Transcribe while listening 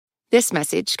This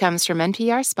message comes from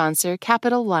NPR sponsor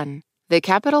Capital One. The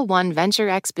Capital One Venture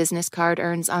X business card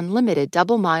earns unlimited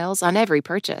double miles on every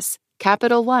purchase.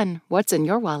 Capital One, what's in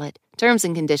your wallet? Terms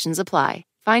and conditions apply.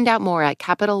 Find out more at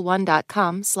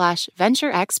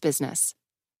CapitalOne.com/VentureXBusiness.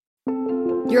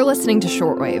 You're listening to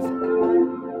Shortwave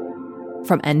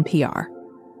from NPR.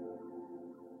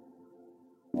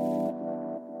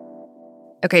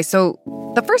 Okay, so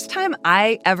the first time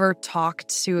I ever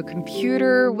talked to a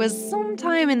computer was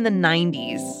sometime in the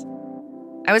 90s.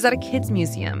 I was at a kids'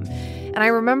 museum, and I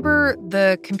remember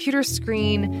the computer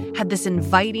screen had this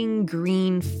inviting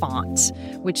green font,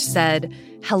 which said,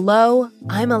 "Hello,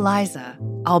 I'm Eliza.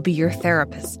 I'll be your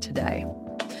therapist today."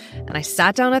 And I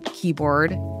sat down at the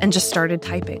keyboard and just started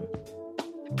typing.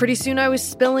 Pretty soon I was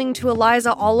spilling to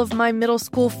Eliza all of my middle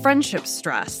school friendship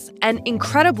stress, and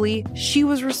incredibly, she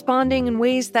was responding in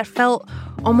ways that felt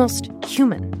almost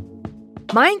human.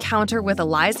 My encounter with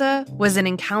Eliza was an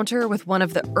encounter with one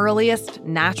of the earliest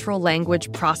natural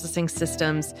language processing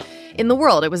systems in the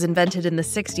world. It was invented in the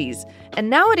 60s. And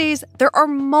nowadays, there are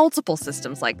multiple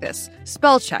systems like this.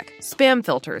 Spell check, spam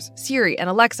filters, Siri, and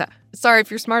Alexa. Sorry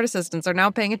if your smart assistants are now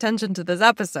paying attention to this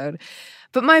episode.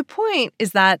 But my point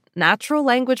is that natural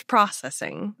language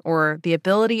processing, or the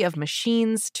ability of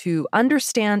machines to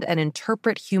understand and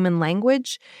interpret human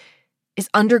language, is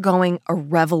undergoing a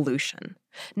revolution.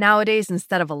 Nowadays,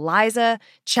 instead of Eliza,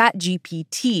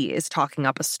 ChatGPT is talking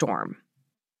up a storm.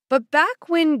 But back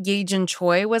when Yejin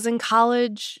Choi was in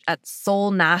college at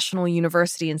Seoul National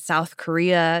University in South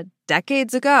Korea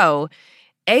decades ago,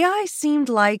 AI seemed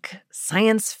like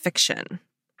science fiction.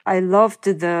 I loved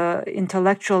the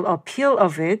intellectual appeal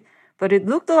of it, but it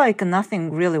looked like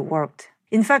nothing really worked.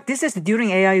 In fact, this is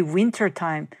during AI winter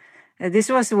time. This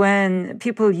was when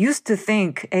people used to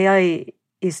think AI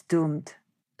is doomed.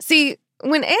 See,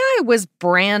 when AI was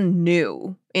brand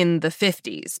new in the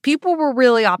 50s, people were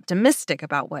really optimistic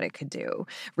about what it could do,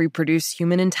 reproduce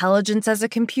human intelligence as a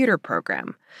computer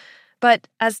program. But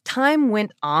as time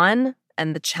went on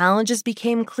and the challenges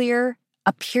became clear,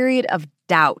 a period of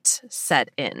doubt set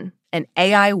in, an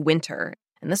AI winter.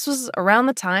 And this was around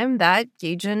the time that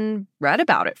Yejin read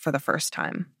about it for the first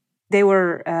time. They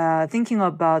were thinking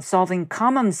about solving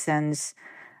common sense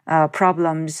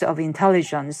problems of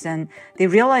intelligence, and they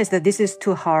realized that this is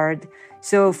too hard.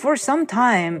 So for some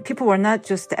time, people were not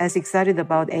just as excited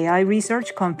about AI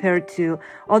research compared to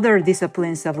other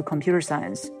disciplines of computer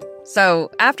science.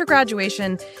 So after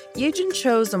graduation, Yejin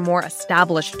chose a more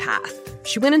established path.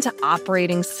 She went into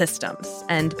operating systems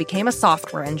and became a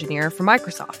software engineer for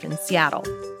Microsoft in Seattle.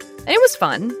 And it was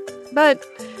fun, but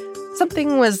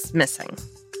something was missing.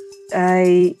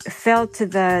 I felt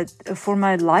that for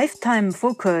my lifetime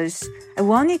focus, I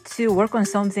wanted to work on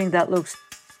something that looks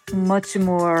much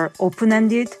more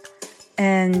open-ended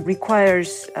and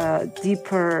requires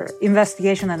deeper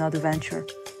investigation and adventure.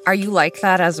 Are you like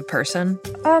that as a person?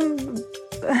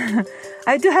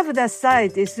 I do have that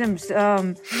side, it seems.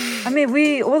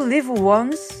 We all live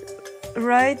once,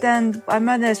 right? And I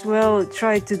might as well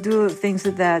try to do things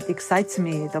that excites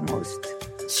me the most.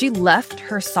 She left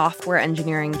her software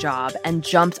engineering job and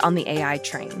jumped on the AI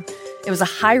train. It was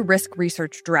a high-risk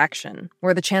research direction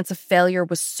where the chance of failure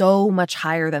was so much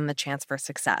higher than the chance for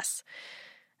success.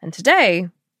 And today,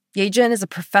 Yejin is a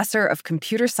professor of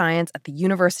computer science at the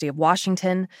University of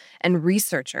Washington and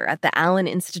researcher at the Allen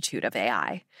Institute of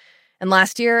AI. And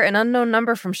last year, an unknown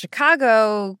number from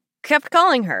Chicago kept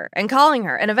calling her, and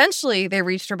eventually they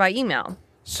reached her by email.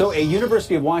 So a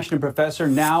University of Washington professor,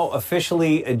 now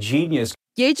officially a genius.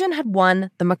 Yejin had won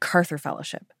the MacArthur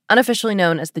Fellowship, unofficially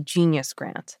known as the Genius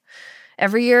Grant.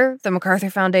 Every year, the MacArthur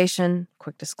Foundation,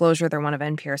 quick disclosure, they're one of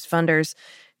NPR's funders,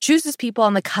 chooses people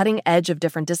on the cutting edge of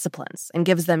different disciplines and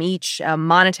gives them each a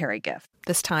monetary gift.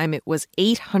 This time it was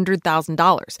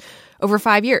 $800,000 over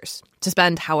 5 years to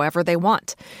spend however they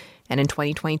want. And in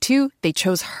 2022, they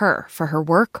chose her for her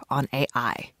work on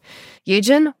AI.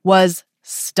 Yejin was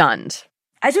stunned.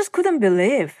 I just couldn't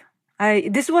believe.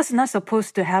 This was not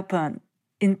supposed to happen.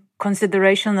 In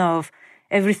consideration of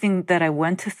everything that I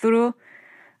went through,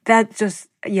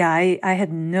 I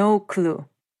had no clue.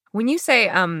 When you say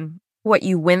what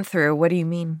you went through, what do you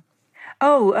mean?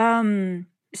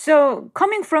 So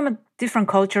coming from a different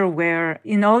culture where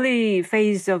in early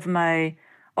phase of my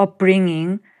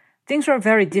upbringing, things were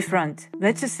very different.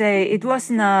 Let's just say it was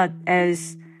not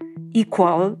as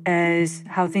equal as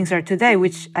how things are today,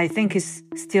 which I think is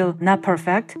still not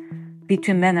perfect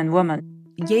between men and women.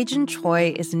 Yejin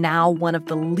Choi is now one of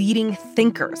the leading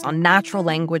thinkers on natural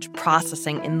language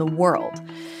processing in the world.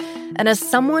 And as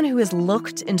someone who has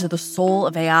looked into the soul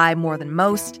of AI more than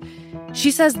most, She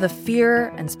says the fear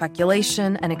and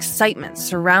speculation and excitement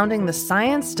surrounding the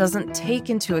science doesn't take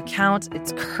into account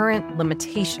its current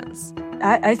limitations.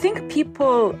 I think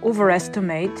people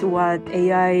overestimate what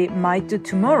AI might do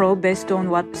tomorrow based on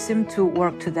what seemed to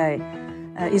work today,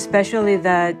 especially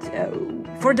that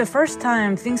for the first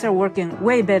time, things are working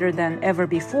way better than ever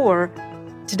before.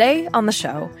 Today on the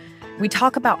show, we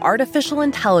talk about artificial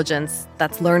intelligence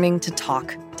that's learning to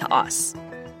talk to us.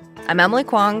 I'm Emily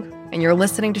Kwong, and you're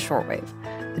listening to Shortwave,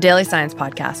 the daily science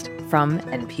podcast from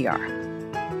NPR.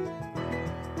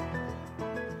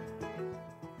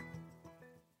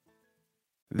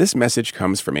 This message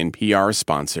comes from NPR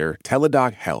sponsor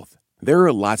Teladoc Health. There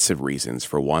are lots of reasons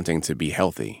for wanting to be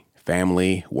healthy.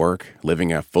 Family, work,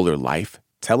 living a fuller life.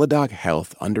 Teladoc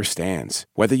Health understands.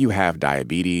 Whether you have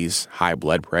diabetes, high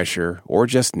blood pressure, or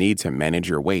just need to manage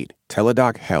your weight,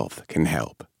 Teladoc Health can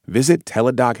help. Visit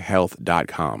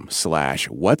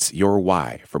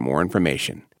teladochealth.com/what'syourwhy for more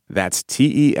information. That's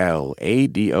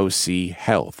TELADOC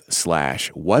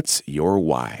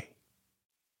health/what'syourwhy.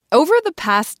 Over the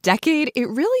past decade, it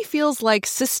really feels like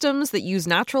systems that use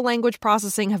natural language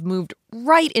processing have moved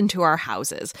right into our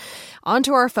houses,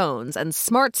 onto our phones and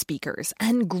smart speakers,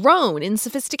 and grown in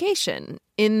sophistication,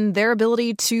 in their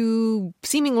ability to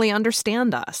seemingly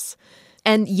understand us.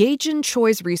 And Yejin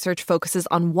Choi's research focuses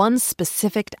on one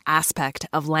specific aspect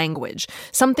of language,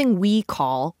 something we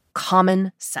call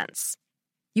common sense.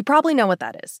 You probably know what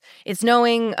that is. It's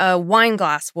knowing a wine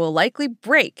glass will likely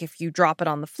break if you drop it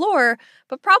on the floor,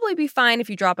 but probably be fine if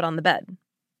you drop it on the bed.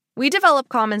 We develop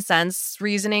common sense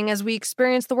reasoning as we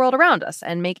experience the world around us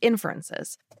and make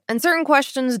inferences. And certain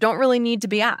questions don't really need to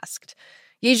be asked.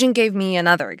 Yejin gave me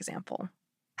another example.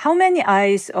 How many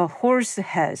eyes a horse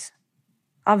has?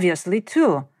 Obviously,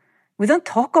 2. We don't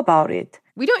talk about it.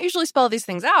 We don't usually spell these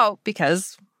things out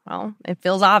because, well, it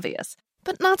feels obvious.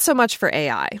 But not so much for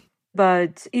AI.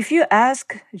 But if you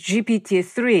ask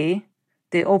GPT-3,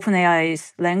 the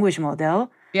OpenAI's language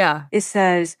model, it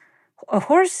says a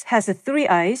horse has 3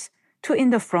 eyes, 2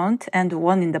 in the front and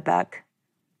 1 in the back.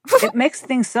 It makes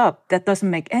things up. That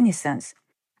doesn't make any sense.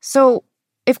 So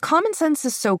if common sense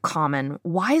is so common,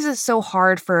 why is it so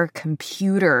hard for a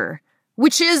computer,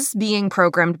 which is being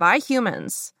programmed by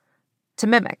humans, to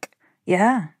mimic?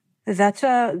 Yeah, that's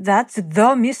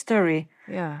the mystery.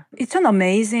 Yeah. It's an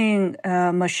amazing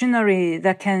machinery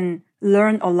that can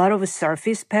learn a lot of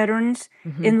surface patterns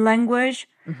in language,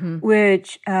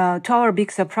 which, to our big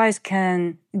surprise,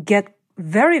 can get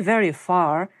very, very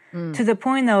far to the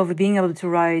point of being able to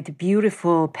write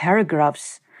beautiful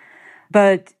paragraphs.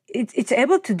 But it's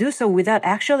able to do so without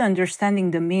actually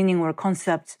understanding the meaning or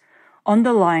concepts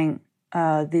underlying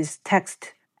this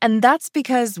text. And that's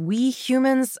because we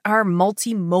humans are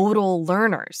multimodal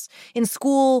learners. In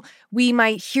school, we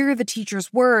might hear the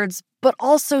teacher's words, but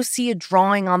also see a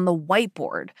drawing on the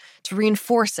whiteboard to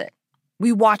reinforce it.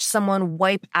 We watch someone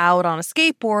wipe out on a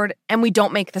skateboard, and we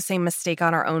don't make the same mistake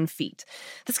on our own feet.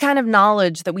 This kind of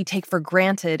knowledge that we take for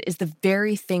granted is the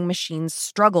very thing machines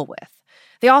struggle with.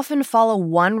 They often follow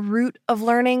one route of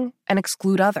learning and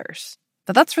exclude others.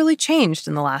 But that's really changed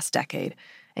in the last decade.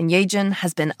 And Yejin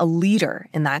has been a leader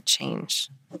in that change.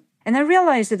 And I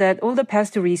realized that all the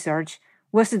past research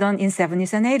was done in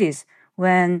 70s and 80s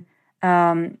when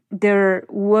there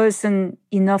wasn't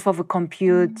enough of a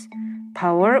compute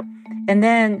power. And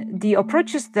then the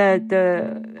approaches that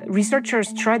the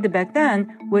researchers tried back then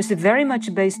was very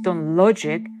much based on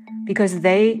logic because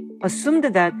they assumed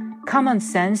that common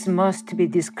sense must be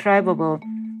describable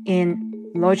in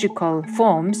logical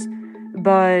forms.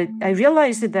 But I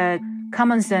realized that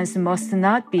common sense must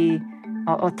not be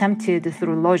attempted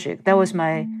through logic. That was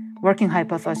my working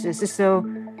hypothesis. So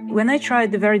when I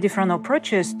tried the very different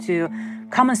approaches to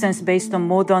common sense based on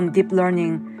modern deep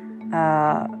learning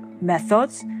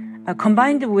methods,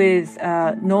 combined with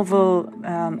novel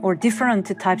or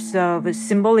different types of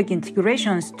symbolic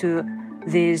integrations to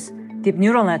these deep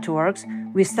neural networks,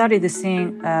 we started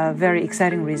seeing very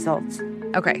exciting results.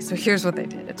 Okay, so here's what they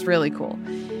did. It's really cool.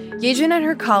 Yejin and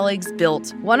her colleagues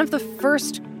built one of the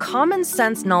first common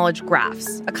sense knowledge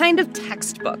graphs, a kind of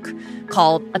textbook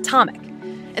called Atomic.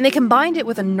 And they combined it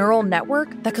with a neural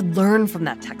network that could learn from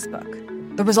that textbook.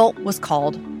 The result was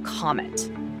called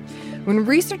Comet. When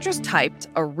researchers typed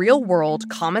a real-world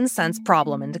common sense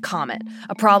problem into Comet,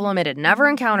 a problem it had never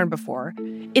encountered before,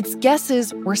 its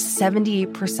guesses were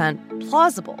 78%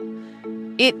 plausible.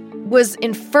 It was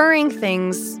inferring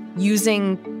things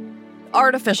using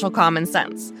artificial common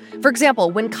sense. For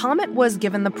example, when Comet was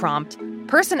given the prompt,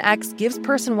 person X gives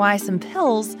person Y some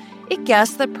pills, it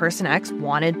guessed that person X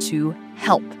wanted to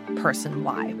help person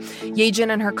Y.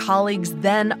 Yejin and her colleagues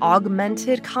then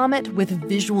augmented Comet with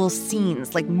visual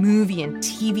scenes like movie and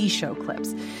TV show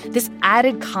clips. This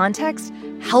added context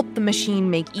helped the machine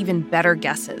make even better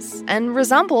guesses and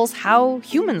resembles how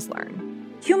humans learn.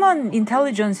 Human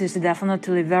intelligence is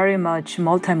definitely very much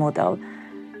multimodal.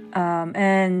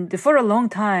 And for a long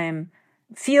time,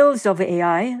 fields of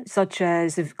AI, such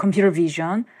as computer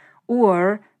vision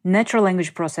or natural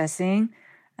language processing,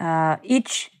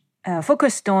 each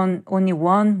focused on only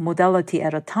one modality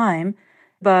at a time.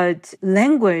 But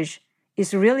language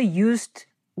is really used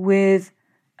with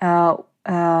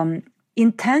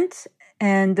intent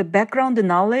and the background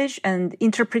knowledge and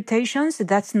interpretations.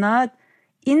 That's not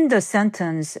in the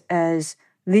sentence as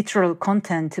literal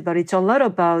content, but it's a lot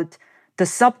about the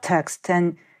subtext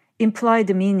and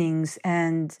implied meanings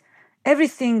and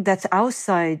everything that's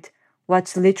outside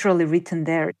what's literally written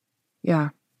there. Yeah.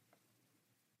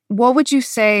 What would you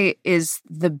say is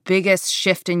the biggest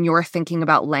shift in your thinking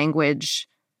about language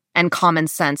and common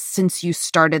sense since you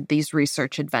started these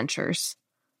research adventures?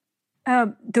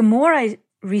 The more I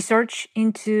research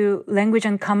into language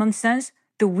and common sense,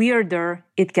 the weirder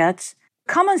it gets.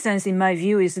 Common sense, in my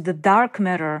view, is the dark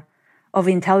matter of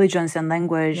intelligence and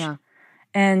language. Yeah.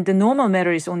 And the normal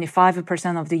matter is only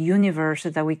 5% of the universe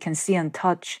that we can see and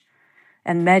touch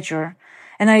and measure.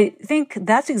 And I think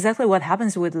that's exactly what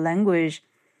happens with language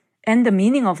and the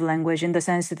meaning of language, in the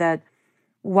sense that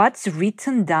what's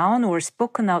written down or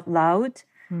spoken out loud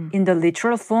in the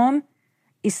literal form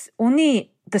is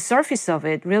only the surface of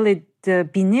it. Really,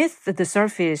 beneath the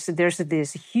surface, there's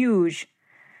this huge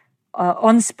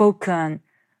unspoken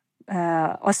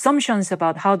assumptions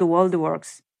about how the world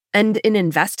works. And in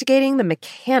investigating the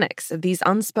mechanics of these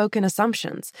unspoken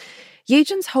assumptions,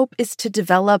 Yejin's hope is to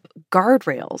develop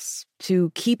guardrails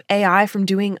to keep AI from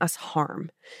doing us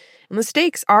harm. And the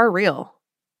stakes are real.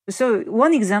 So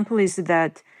one example is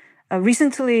that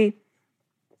recently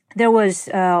there was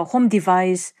a home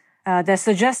device that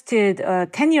suggested a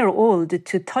 10-year-old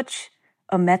to touch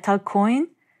a metal coin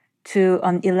to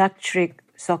an electric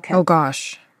socket. Oh,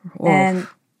 gosh. Whoa. And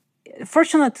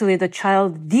fortunately, the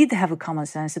child did have a common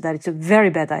sense that it's a very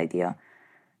bad idea.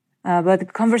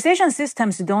 But conversation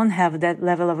systems don't have that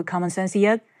level of common sense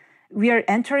yet. We are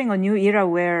entering a new era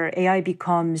where AI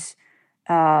becomes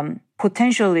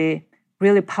potentially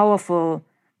really powerful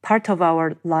part of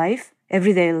our life,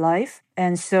 everyday life.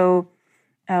 And so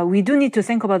we do need to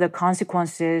think about the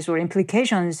consequences or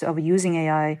implications of using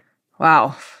AI.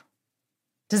 Wow.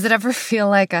 Does it ever feel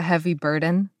like a heavy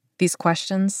burden, these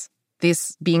questions?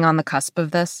 This being on the cusp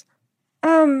of this?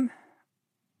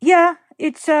 Yeah,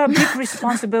 it's a big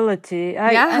responsibility.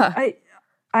 I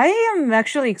am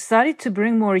actually excited to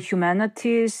bring more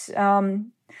humanities,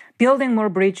 building more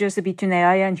bridges between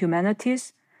AI and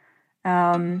humanities.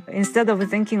 Instead of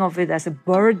thinking of it as a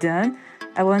burden,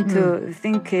 I want to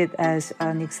think it as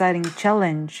an exciting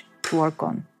challenge to work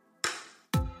on.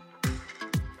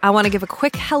 I want to give a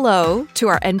quick hello to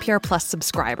our NPR Plus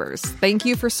subscribers. Thank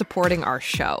you for supporting our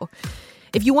show.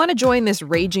 If you want to join this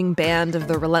raging band of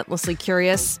the relentlessly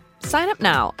curious, sign up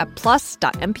now at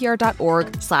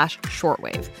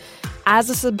plus.npr.org/shortwave. As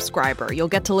a subscriber, you'll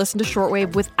get to listen to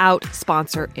Shortwave without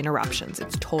sponsor interruptions.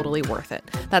 It's totally worth it.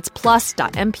 That's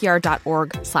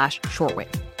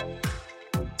plus.npr.org/shortwave.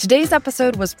 Today's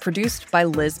episode was produced by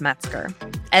Liz Metzger,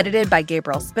 edited by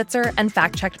Gabriel Spitzer, and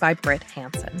fact-checked by Britt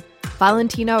Hansen.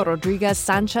 Valentina Rodriguez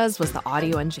Sanchez was the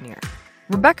audio engineer.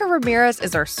 Rebecca Ramirez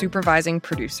is our supervising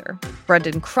producer.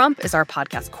 Brendan Crump is our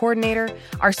podcast coordinator.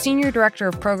 Our senior director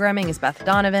of programming is Beth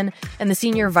Donovan, and the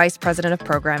senior vice president of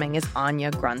programming is Anya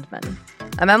Grundman.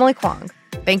 I'm Emily Kwong.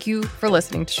 Thank you for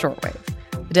listening to Shortwave,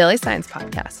 the daily science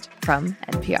podcast from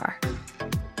NPR.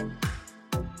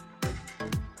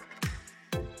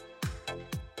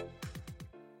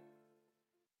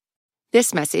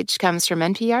 This message comes from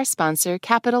NPR sponsor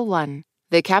Capital One.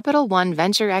 The Capital One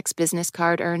Venture X business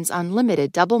card earns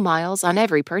unlimited double miles on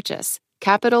every purchase.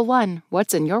 Capital One,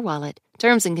 what's in your wallet?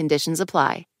 Terms and conditions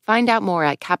apply. Find out more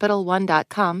at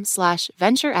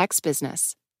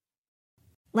CapitalOne.com/VentureXBusiness.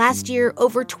 Last year,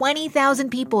 over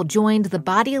 20,000 people joined the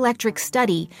Body Electric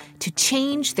study to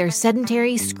change their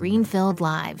sedentary, screen-filled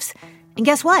lives. And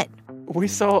guess what? We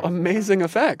saw amazing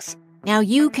effects. Now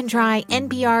you can try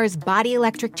NPR's Body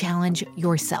Electric Challenge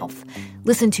yourself.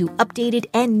 Listen to updated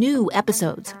and new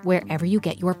episodes wherever you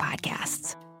get your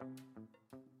podcasts.